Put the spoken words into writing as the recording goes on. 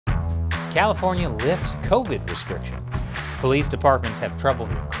California lifts COVID restrictions. Police departments have trouble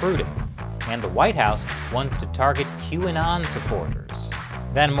recruiting. And the White House wants to target QAnon supporters.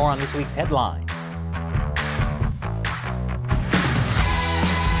 That and more on this week's headlines.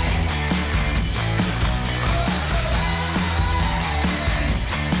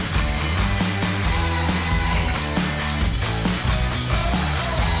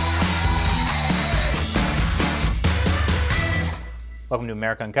 Welcome to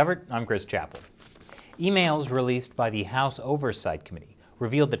America Uncovered. I'm Chris Chappell. Emails released by the House Oversight Committee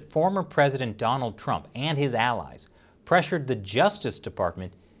revealed that former President Donald Trump and his allies pressured the Justice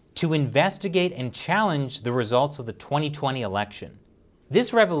Department to investigate and challenge the results of the 2020 election.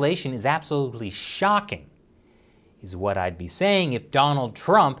 This revelation is absolutely shocking, is what I'd be saying if Donald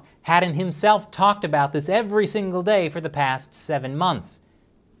Trump hadn't himself talked about this every single day for the past 7 months.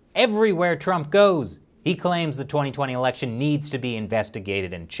 Everywhere Trump goes, he claims the 2020 election needs to be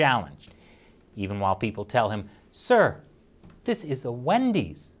investigated and challenged, even while people tell him, "Sir, this is a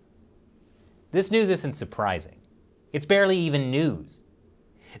Wendy's." This news isn't surprising. It's barely even news.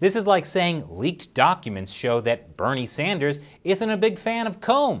 This is like saying leaked documents show that Bernie Sanders isn't a big fan of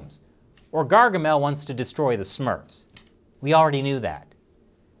Combs, or Gargamel wants to destroy the Smurfs. We already knew that.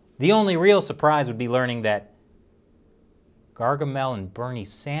 The only real surprise would be learning that Gargamel and Bernie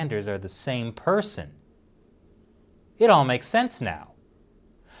Sanders are the same person. It all makes sense now.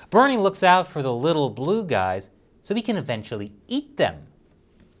 Bernie looks out for the little blue guys so he can eventually eat them.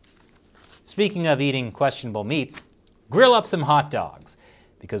 Speaking of eating questionable meats, grill up some hot dogs,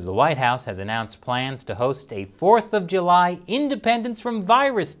 because the White House has announced plans to host a 4th of July Independence from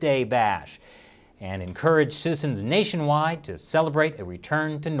Virus Day bash and encourage citizens nationwide to celebrate a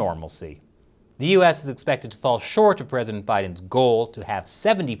return to normalcy. The U.S. is expected to fall short of President Biden's goal to have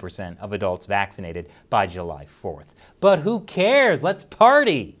 70% of adults vaccinated by July 4th. But who cares? Let's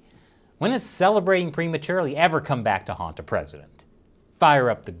party! When has celebrating prematurely ever come back to haunt a president?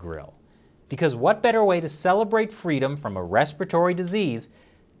 Fire up the grill. Because what better way to celebrate freedom from a respiratory disease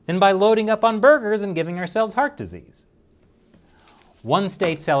than by loading up on burgers and giving ourselves heart disease? One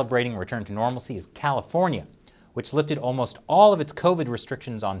state celebrating a return to normalcy is California, which lifted almost all of its COVID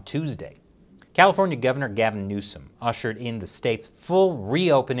restrictions on Tuesday. California Governor Gavin Newsom ushered in the state's full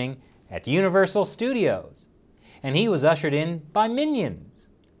reopening at Universal Studios. And he was ushered in by minions.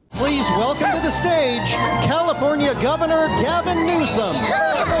 Please welcome to the stage, California Governor Gavin Newsom.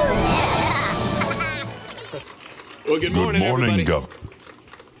 Well, good morning, everybody. Governor.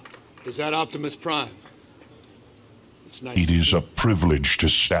 Is that Optimus Prime? It's nice. It is a privilege to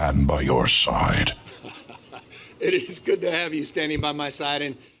stand by your side. It is good to have you standing by my side.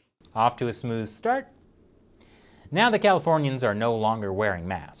 And off to a smooth start. Now the Californians are no longer wearing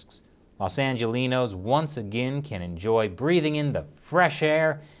masks. Los Angelinos once again can enjoy breathing in the fresh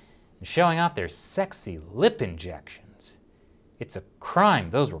air and showing off their sexy lip injections. It's a crime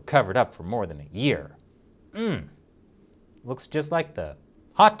those were covered up for more than a year. Looks just like the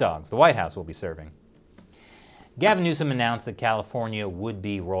hot dogs the White House will be serving. Gavin Newsom announced that California would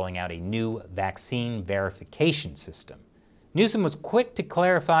be rolling out a new vaccine verification system. Newsom was quick to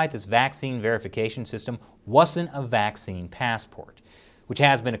clarify this vaccine verification system wasn't a vaccine passport, which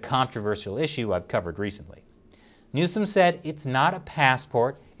has been a controversial issue I've covered recently. Newsom said it's not a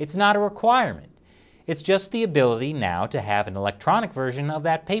passport, it's not a requirement. It's just the ability now to have an electronic version of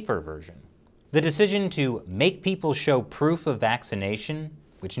that paper version. The decision to make people show proof of vaccination,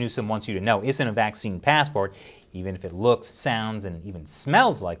 which Newsom wants you to know isn't a vaccine passport, even if it looks, sounds, and even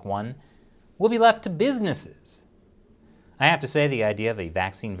smells like one, will be left to businesses. I have to say the idea of a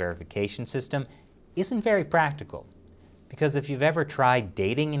vaccine verification system isn't very practical, because if you've ever tried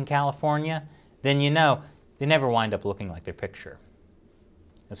dating in California, then you know they never wind up looking like their picture.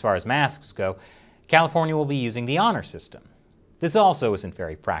 As far as masks go, California will be using the honor system. This also isn't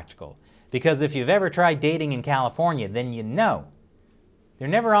very practical, because if you've ever tried dating in California, then you know they're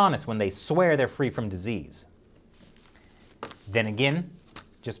never honest when they swear they're free from disease. Then again,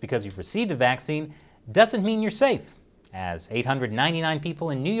 just because you've received a vaccine doesn't mean you're safe, as 899 people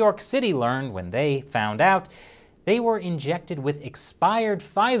in New York City learned when they found out they were injected with expired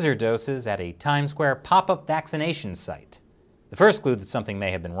Pfizer doses at a Times Square pop-up vaccination site. The first clue that something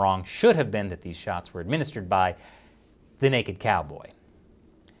may have been wrong should have been that these shots were administered by the naked cowboy.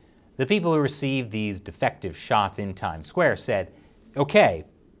 The people who received these defective shots in Times Square said, "Okay,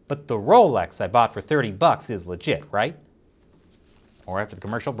 but the Rolex I bought for $30 is legit, right?" More after the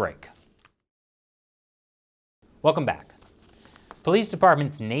commercial break. Welcome back. Police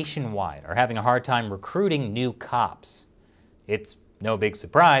departments nationwide are having a hard time recruiting new cops. It's no big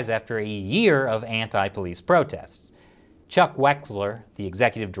surprise after a year of anti-police protests. Chuck Wexler, the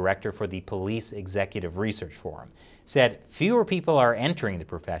executive director for the Police Executive Research Forum, said fewer people are entering the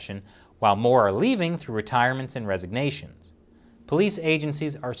profession while more are leaving through retirements and resignations. Police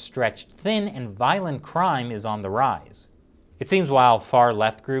agencies are stretched thin and violent crime is on the rise. It seems while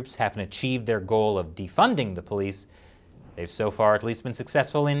far-left groups haven't achieved their goal of defunding the police, they've so far at least been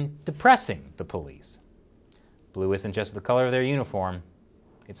successful in depressing the police. Blue isn't just the color of their uniform,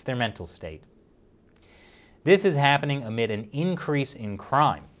 it's their mental state. This is happening amid an increase in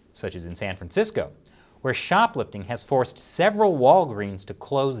crime, such as in San Francisco, where shoplifting has forced several Walgreens to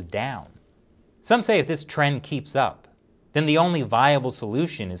close down. Some say if this trend keeps up, then the only viable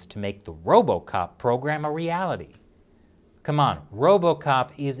solution is to make the RoboCop program a reality. Come on,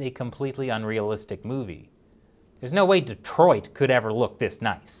 RoboCop is a completely unrealistic movie. There's no way Detroit could ever look this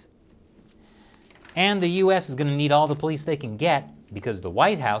nice. And the U.S. is going to need all the police they can get because the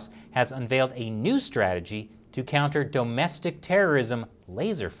White House has unveiled a new strategy to counter domestic terrorism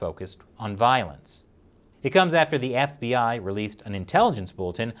laser-focused on violence. It comes after the FBI released an intelligence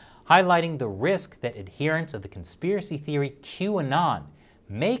bulletin highlighting the risk that adherents of the conspiracy theory QAnon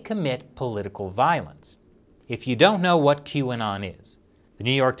may commit political violence. If you don't know what QAnon is, the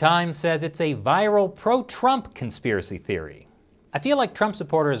New York Times says it's a viral pro-Trump conspiracy theory. I feel like Trump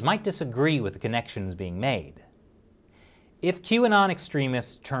supporters might disagree with the connections being made. If QAnon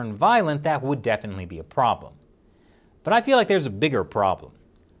extremists turn violent, that would definitely be a problem. But I feel like there's a bigger problem.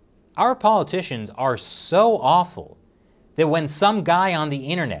 Our politicians are so awful that when some guy on the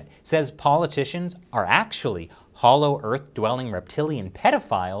internet says politicians are actually hollow earth-dwelling reptilian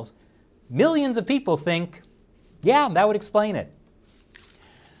pedophiles, millions of people think, yeah, that would explain it.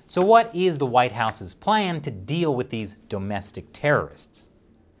 So what is the White House's plan to deal with these domestic terrorists?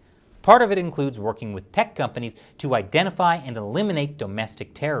 Part of it includes working with tech companies to identify and eliminate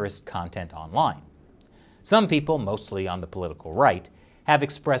domestic terrorist content online. Some people, mostly on the political right, have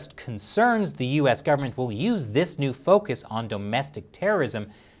expressed concerns the U.S. government will use this new focus on domestic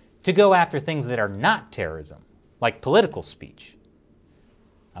terrorism to go after things that are not terrorism, like political speech.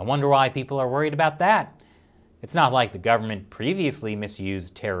 I wonder why people are worried about that. It's not like the government previously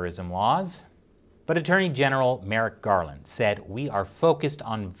misused terrorism laws. But Attorney General Merrick Garland said we are focused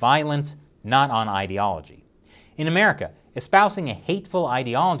on violence, not on ideology. In America, espousing a hateful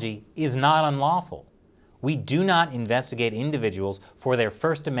ideology is not unlawful. We do not investigate individuals for their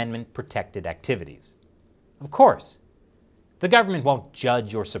First Amendment protected activities. Of course, the government won't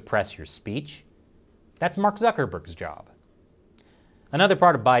judge or suppress your speech. That's Mark Zuckerberg's job. Another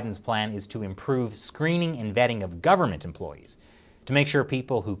part of Biden's plan is to improve screening and vetting of government employees to make sure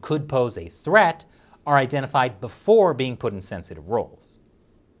people who could pose a threat are identified before being put in sensitive roles.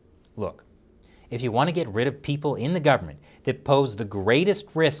 Look, if you want to get rid of people in the government that pose the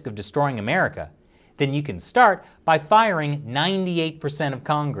greatest risk of destroying America, then you can start by firing 98% of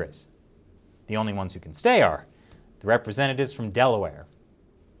Congress. The only ones who can stay are the representatives from Delaware.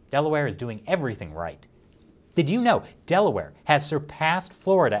 Delaware is doing everything right. Did you know Delaware has surpassed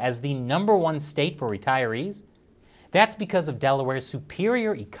Florida as the #1 state for retirees? That's because of Delaware's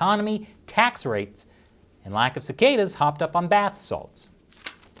superior economy, tax rates, and lack of cicadas hopped up on bath salts.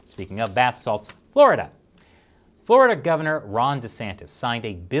 Speaking of bath salts, Florida. Florida Governor Ron DeSantis signed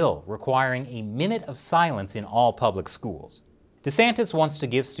a bill requiring a minute of silence in all public schools. DeSantis wants to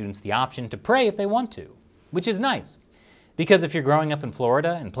give students the option to pray if they want to, which is nice, because if you're growing up in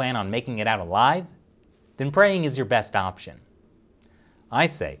Florida and plan on making it out alive, then praying is your best option. I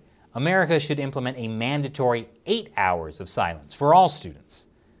say America should implement a mandatory 8 hours of silence for all students.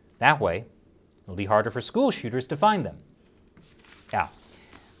 That way, it'll be harder for school shooters to find them. Yeah,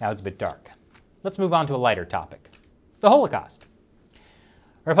 now it's a bit dark. Let's move on to a lighter topic, the Holocaust.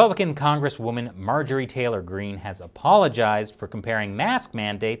 Republican Congresswoman Marjorie Taylor Greene has apologized for comparing mask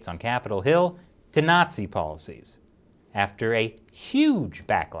mandates on Capitol Hill to Nazi policies. After a huge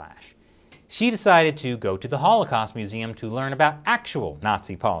backlash, she decided to go to the Holocaust Museum to learn about actual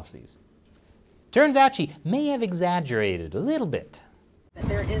Nazi policies. Turns out she may have exaggerated a little bit.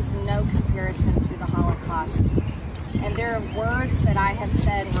 There is no comparison to the Holocaust. And there are words that I have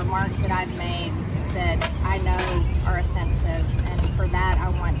said, remarks that I've made that I know are offensive, and for that I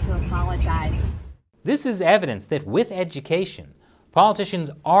want to apologize. This is evidence that with education, politicians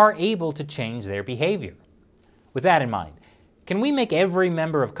are able to change their behavior. With that in mind, can we make every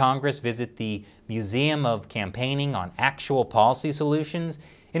member of Congress visit the Museum of Campaigning on actual policy solutions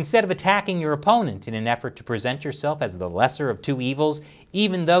instead of attacking your opponent in an effort to present yourself as the lesser of two evils,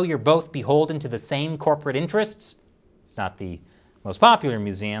 even though you're both beholden to the same corporate interests? It's not the most popular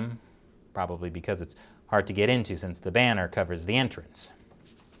museum, probably because it's hard to get into since the banner covers the entrance.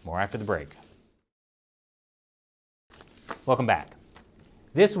 More after the break. Welcome back.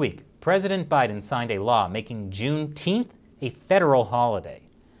 This week, President Biden signed a law making Juneteenth a federal holiday.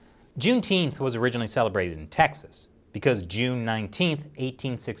 Juneteenth was originally celebrated in Texas because June 19,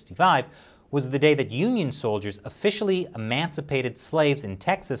 1865, was the day that Union soldiers officially emancipated slaves in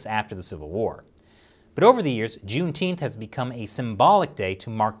Texas after the Civil War. But over the years, Juneteenth has become a symbolic day to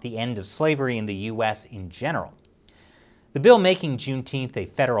mark the end of slavery in the U.S. in general. The bill making Juneteenth a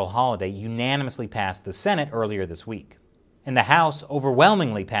federal holiday unanimously passed the Senate earlier this week. And the House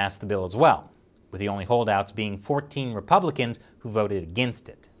overwhelmingly passed the bill as well, with the only holdouts being 14 Republicans who voted against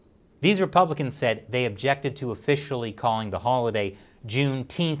it. These Republicans said they objected to officially calling the holiday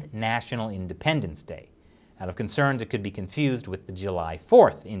Juneteenth National Independence Day, out of concerns it could be confused with the July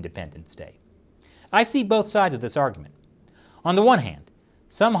 4th Independence Day. I see both sides of this argument. On the one hand,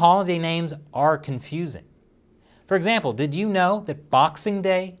 some holiday names are confusing. For example, did you know that Boxing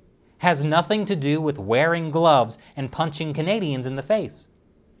Day has nothing to do with wearing gloves and punching Canadians in the face?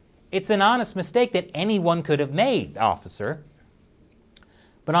 It's an honest mistake that anyone could have made, officer.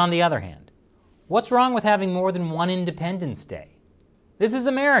 But on the other hand, what's wrong with having more than one Independence Day? This is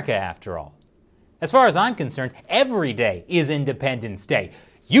America, after all. As far as I'm concerned, every day is Independence Day.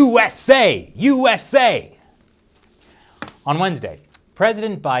 USA! USA! On Wednesday,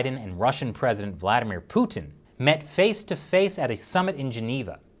 President Biden and Russian President Vladimir Putin met face-to-face at a summit in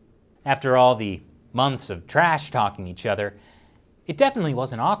Geneva. After all the months of trash-talking each other, it definitely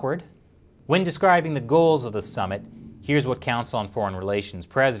wasn't awkward. When describing the goals of the summit, here's what Council on Foreign Relations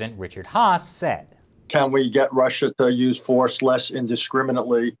President Richard Haass said. Can we get Russia to use force less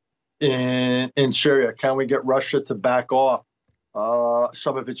indiscriminately in Syria? Can we get Russia to back off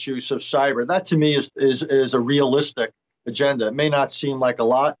some of its use of cyber? That to me is a realistic agenda. It may not seem like a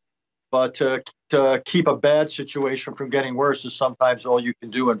lot, but to keep a bad situation from getting worse is sometimes all you can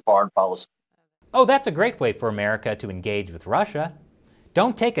do in foreign policy. Oh, that's a great way for America to engage with Russia.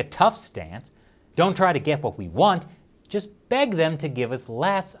 Don't take a tough stance. Don't try to get what we want. Just beg them to give us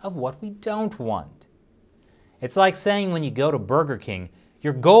less of what we don't want. It's like saying when you go to Burger King,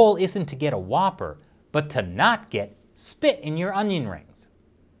 your goal isn't to get a Whopper, but to not get spit in your onion rings.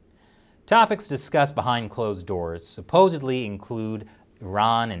 Topics discussed behind closed doors supposedly include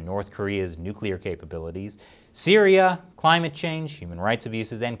Iran and North Korea's nuclear capabilities, Syria, climate change, human rights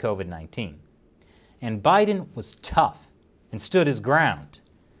abuses, and COVID-19. And Biden was tough and stood his ground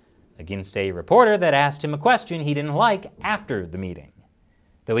against a reporter that asked him a question he didn't like after the meeting,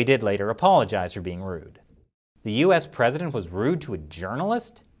 though he did later apologize for being rude. The U.S. president was rude to a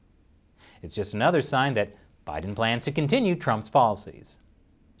journalist? It's just another sign that Biden plans to continue Trump's policies.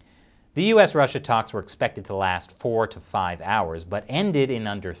 The U.S.-Russia talks were expected to last 4 to 5 hours, but ended in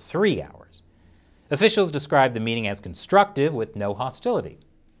under 3 hours. Officials described the meeting as constructive with no hostility.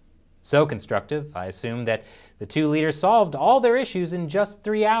 So constructive, I assume, that the two leaders solved all their issues in just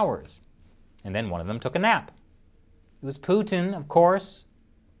 3 hours. And then one of them took a nap. It was Putin, of course.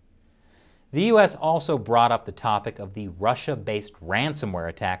 The U.S. also brought up the topic of the Russia-based ransomware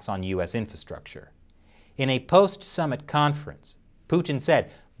attacks on U.S. infrastructure. In a post-summit conference, Putin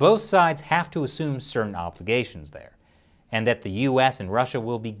said both sides have to assume certain obligations there, and that the U.S. and Russia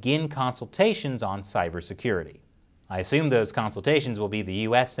will begin consultations on cybersecurity. I assume those consultations will be the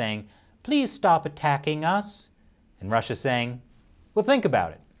U.S. saying, "Please stop attacking us," and Russia saying, "We'll think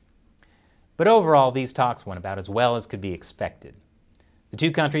about it." But overall, these talks went about as well as could be expected. The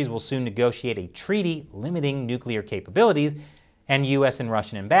two countries will soon negotiate a treaty limiting nuclear capabilities, and U.S. and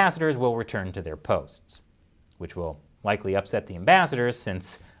Russian ambassadors will return to their posts, which will likely upset the ambassadors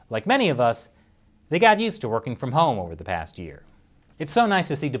since, like many of us, they got used to working from home over the past year. It's so nice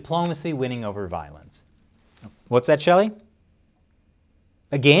to see diplomacy winning over violence. What's that, Shelley?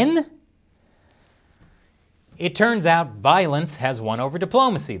 Again? It turns out violence has won over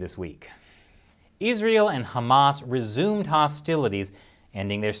diplomacy this week. Israel and Hamas resumed hostilities,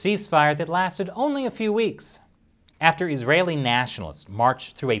 ending their ceasefire that lasted only a few weeks. After Israeli nationalists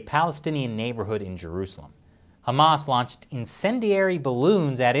marched through a Palestinian neighborhood in Jerusalem, Hamas launched incendiary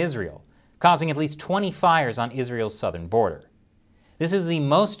balloons at Israel, causing at least 20 fires on Israel's southern border. This is the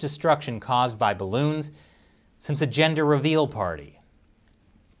most destruction caused by balloons since a gender reveal party.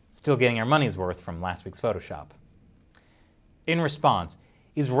 Still getting our money's worth from last week's Photoshop. In response,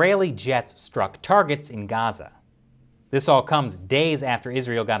 Israeli jets struck targets in Gaza. This all comes days after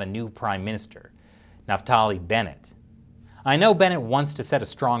Israel got a new prime minister, Naftali Bennett. I know Bennett wants to set a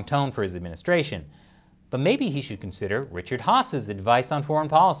strong tone for his administration, but maybe he should consider Richard Haass's advice on foreign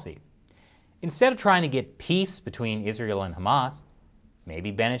policy. Instead of trying to get peace between Israel and Hamas,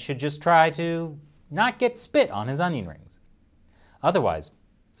 maybe Bennett should just try to not get spit on his onion rings. Otherwise,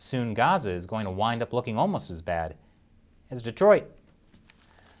 soon Gaza is going to wind up looking almost as bad as Detroit.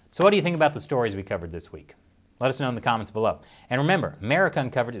 So what do you think about the stories we covered this week? Let us know in the comments below. And remember, America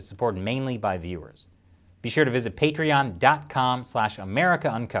Uncovered is supported mainly by viewers. Be sure to visit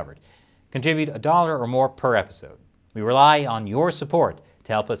patreon.com/AmericaUncovered. Contribute $1 or more per episode. We rely on your support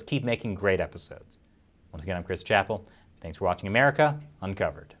to help us keep making great episodes. Once again, I'm Chris Chappell. Thanks for watching America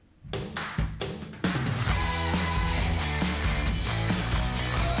Uncovered.